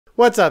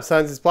What's up,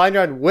 sons? It's Blind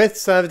Rod with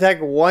Son of Tech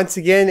once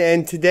again,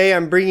 and today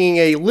I'm bringing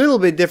a little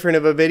bit different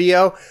of a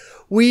video.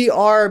 We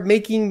are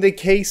making the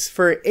case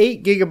for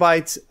 8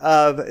 gigabytes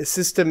of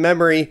system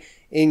memory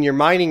in your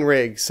mining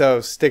rig, so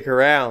stick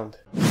around.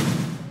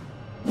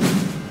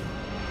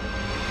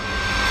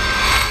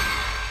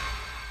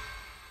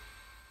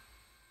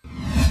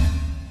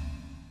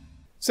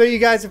 So you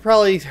guys have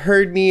probably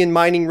heard me in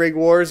Mining Rig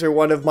Wars or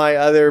one of my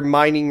other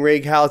mining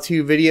rig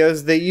how-to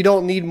videos that you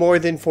don't need more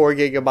than 4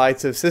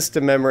 gigabytes of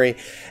system memory.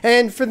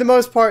 And for the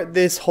most part,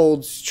 this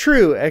holds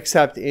true,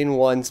 except in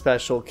one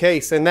special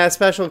case. And that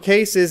special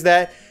case is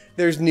that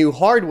there's new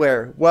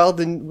hardware. Well,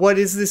 then what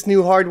is this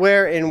new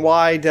hardware and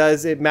why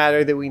does it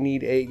matter that we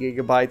need 8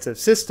 gigabytes of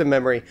system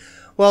memory?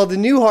 Well, the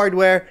new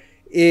hardware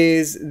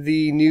is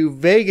the new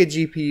Vega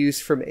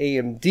GPUs from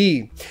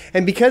AMD,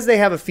 and because they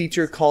have a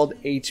feature called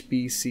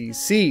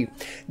HBCC,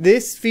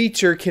 this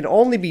feature can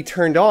only be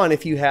turned on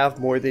if you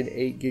have more than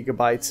 8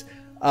 gigabytes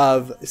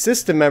of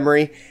system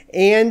memory.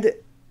 And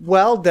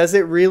well, does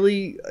it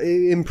really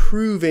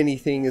improve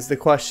anything is the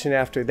question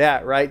after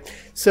that, right?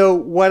 So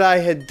what I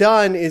had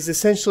done is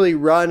essentially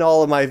run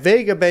all of my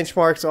Vega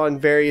benchmarks on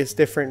various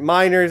different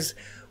miners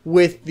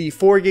with the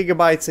 4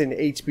 gigabytes and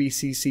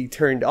HBCC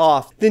turned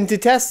off. Then to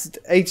test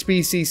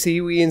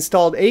HBCC, we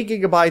installed 8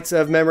 gigabytes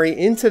of memory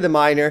into the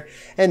miner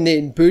and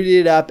then booted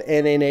it up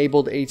and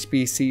enabled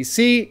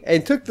HBCC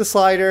and took the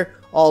slider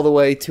all the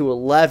way to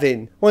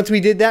 11. Once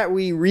we did that,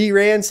 we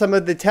reran some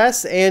of the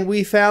tests and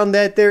we found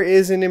that there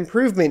is an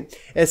improvement,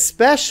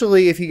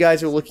 especially if you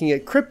guys are looking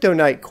at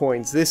Kryptonite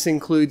coins. This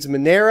includes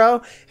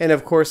Monero and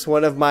of course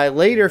one of my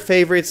later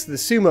favorites, the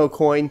Sumo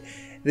coin,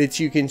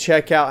 that you can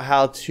check out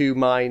how to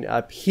mine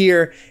up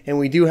here. And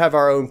we do have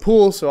our own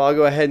pool, so I'll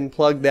go ahead and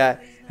plug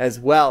that as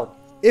well.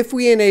 If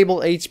we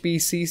enable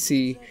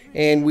HBCC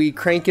and we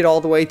crank it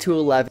all the way to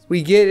 11,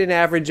 we get an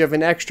average of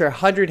an extra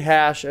 100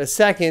 hash a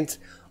second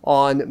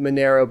on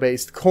Monero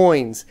based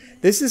coins.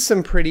 This is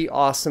some pretty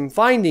awesome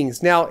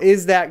findings. Now,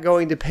 is that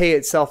going to pay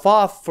itself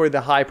off for the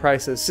high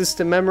price of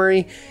system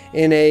memory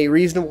in a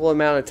reasonable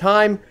amount of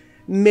time?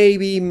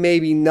 Maybe,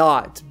 maybe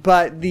not.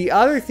 But the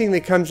other thing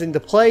that comes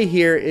into play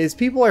here is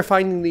people are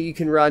finding that you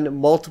can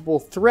run multiple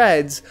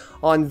threads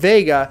on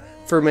Vega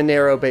for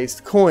Monero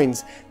based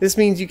coins. This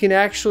means you can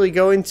actually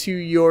go into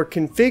your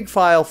config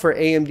file for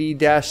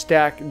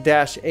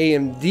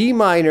AMD-stack-AMD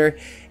miner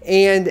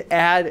and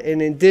add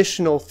an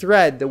additional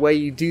thread. The way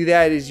you do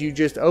that is you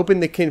just open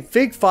the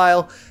config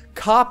file,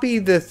 copy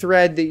the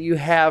thread that you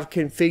have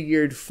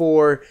configured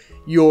for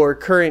your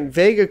current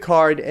Vega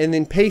card, and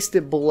then paste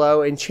it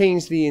below and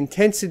change the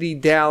intensity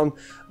down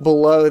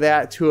below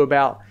that to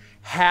about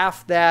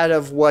half that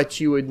of what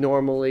you would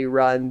normally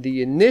run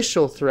the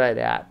initial thread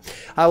at.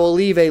 I will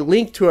leave a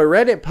link to a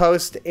Reddit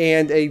post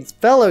and a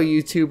fellow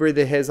YouTuber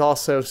that has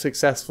also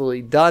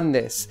successfully done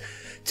this.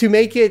 To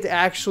make it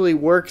actually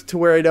work to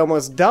where it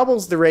almost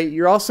doubles the rate,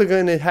 you're also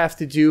going to have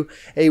to do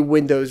a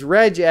Windows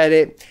Reg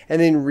edit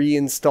and then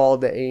reinstall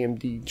the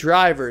AMD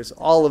drivers.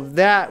 All of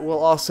that will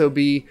also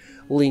be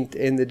linked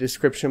in the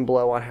description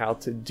below on how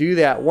to do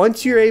that.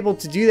 Once you're able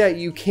to do that,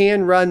 you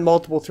can run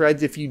multiple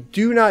threads. If you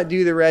do not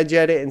do the Reg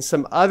edit and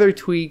some other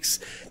tweaks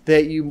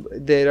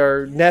that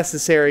are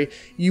necessary,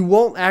 you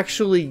won't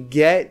actually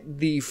get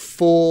the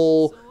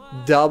full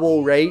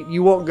double rate.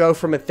 You won't go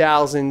from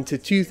 1,000 to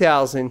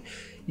 2,000.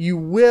 You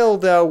will,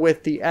 though,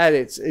 with the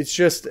edits. It's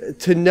just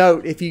to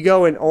note, if you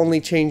go and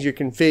only change your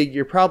config,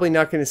 you're probably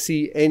not going to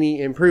see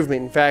any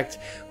improvement. In fact,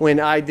 when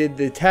I did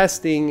the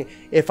testing,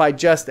 if I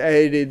just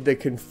edited the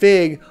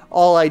config,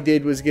 all I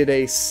did was get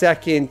a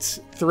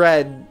second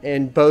thread,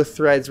 and both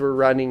threads were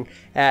running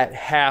at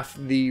half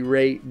the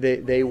rate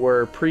that they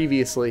were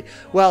previously.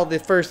 Well, the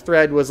first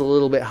thread was a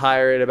little bit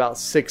higher at about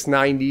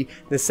 690.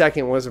 The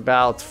second was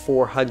about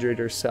 400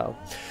 or so.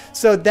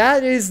 So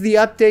that is the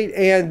update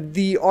and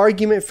the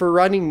argument for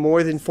running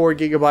more than 4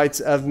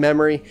 gigabytes of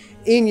memory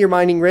in your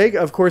mining rig.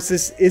 Of course,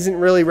 this isn't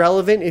really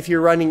relevant if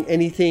you're running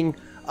anything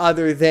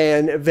other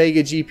than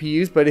Vega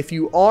GPUs, but if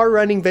you are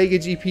running Vega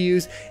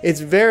GPUs, it's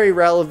very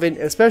relevant,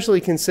 especially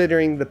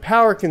considering the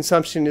power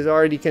consumption is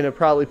already going to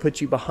probably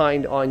put you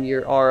behind on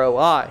your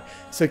ROI.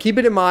 So keep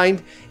it in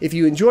mind. If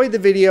you enjoyed the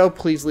video,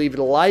 please leave it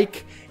a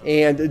like,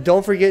 and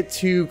don't forget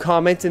to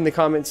comment in the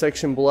comment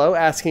section below,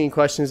 ask any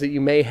questions that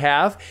you may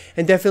have,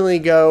 and definitely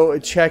go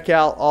check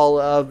out all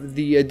of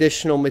the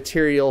additional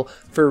material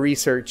for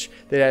research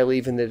that I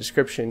leave in the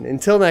description.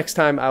 Until next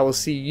time, I will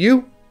see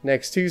you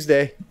next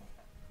Tuesday.